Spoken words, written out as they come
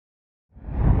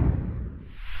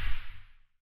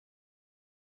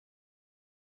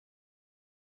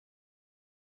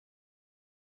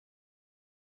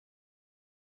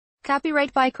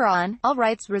Copyright by Cron, all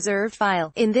rights reserved.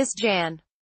 File. In this Jan.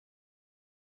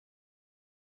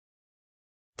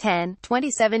 10,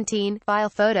 2017, file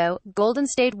photo, Golden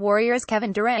State Warriors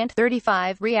Kevin Durant,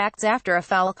 35, reacts after a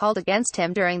foul called against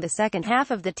him during the second half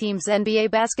of the team's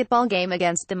NBA basketball game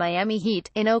against the Miami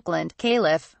Heat, in Oakland,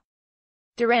 Calif.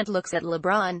 Durant looks at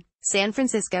LeBron. San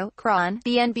Francisco, Cron,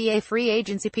 the NBA free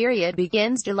agency period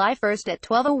begins July 1 at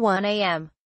 12:01 a.m.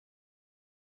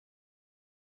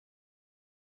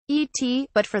 ET,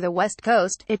 but for the West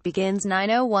Coast, it begins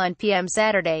 9:01 p.m.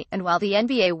 Saturday, and while the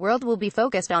NBA world will be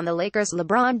focused on the Lakers'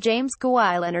 LeBron James,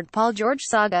 Kawhi Leonard, Paul George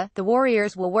saga, the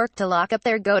Warriors will work to lock up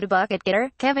their go-to-bucket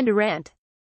getter, Kevin Durant.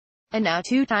 And now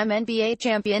two-time NBA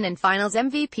champion and Finals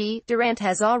MVP, Durant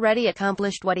has already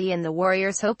accomplished what he and the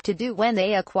Warriors hoped to do when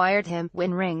they acquired him: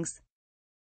 win rings.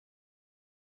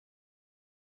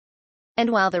 And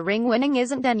while the ring-winning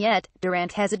isn't done yet,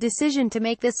 Durant has a decision to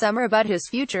make this summer about his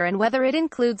future and whether it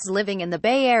includes living in the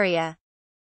Bay Area.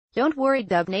 Don't worry,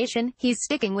 Dub Nation, he's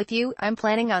sticking with you. I'm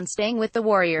planning on staying with the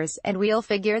Warriors, and we'll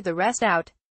figure the rest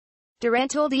out,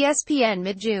 Durant told ESPN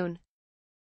mid-June.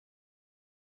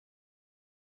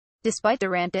 Despite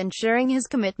Durant ensuring his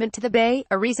commitment to the Bay,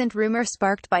 a recent rumor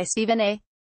sparked by Stephen A.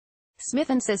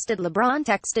 Smith insisted LeBron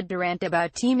texted Durant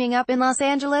about teaming up in Los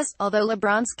Angeles, although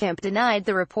LeBron's camp denied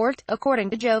the report,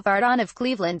 according to Joe Vardon of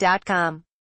Cleveland.com.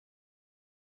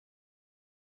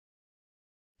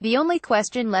 The only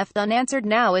question left unanswered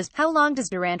now is, how long does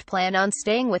Durant plan on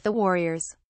staying with the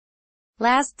Warriors?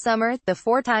 Last summer, the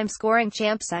four-time scoring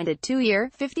champ signed a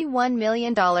two-year, $51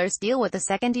 million deal with a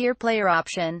second-year player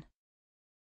option.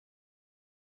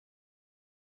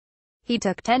 He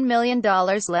took $10 million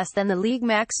less than the league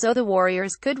max so the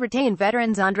Warriors could retain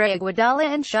veterans Andre Iguodala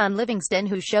and Shaun Livingston,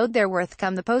 who showed their worth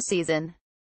come the postseason.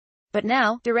 But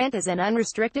now, Durant is an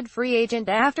unrestricted free agent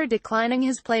after declining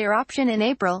his player option in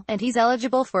April, and he's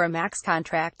eligible for a max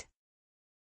contract.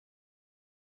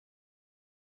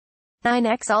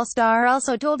 9X All-Star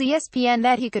also told ESPN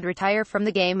that he could retire from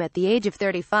the game at the age of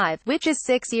 35, which is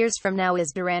 6 years from now,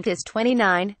 as Durant is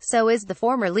 29. So is the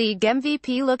former league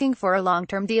MVP looking for a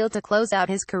long-term deal to close out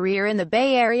his career in the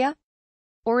Bay Area?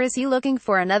 Or is he looking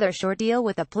for another short deal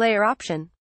with a player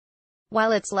option?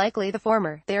 While it's likely the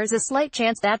former, there's a slight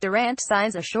chance that Durant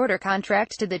signs a shorter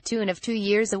contract to the tune of 2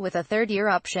 years with a third-year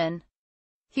option.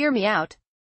 Hear me out.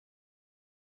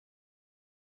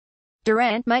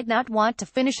 Durant might not want to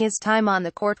finish his time on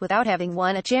the court without having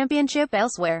won a championship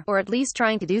elsewhere, or at least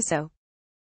trying to do so.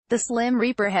 The Slim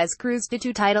Reaper has cruised to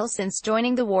 2 titles since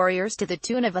joining the Warriors, to the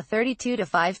tune of a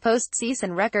 32-5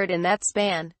 postseason record in that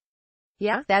span.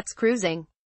 Yeah, that's cruising.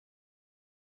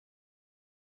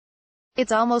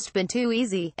 It's almost been too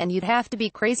easy, and you'd have to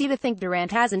be crazy to think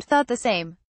Durant hasn't thought the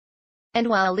same. And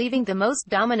while leaving the most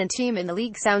dominant team in the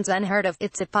league sounds unheard of,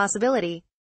 it's a possibility.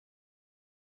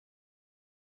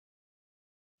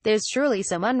 There's surely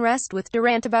some unrest with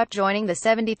Durant about joining the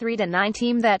 73-9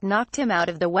 team that knocked him out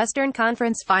of the Western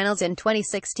Conference Finals in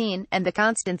 2016, and the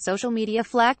constant social media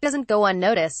flack doesn't go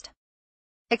unnoticed.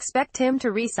 Expect him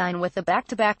to re-sign with the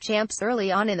back-to-back champs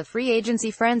early on in the free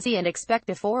agency frenzy and expect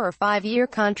a 4- or 5-year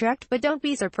contract, but don't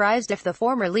be surprised if the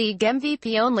former league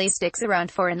MVP only sticks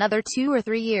around for another 2 or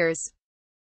 3 years.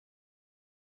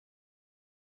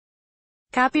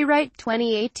 Copyright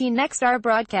 2018 Nexstar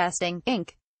Broadcasting,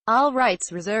 Inc. All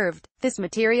rights reserved. This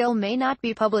material may not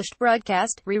be published,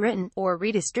 broadcast, rewritten, or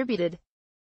redistributed.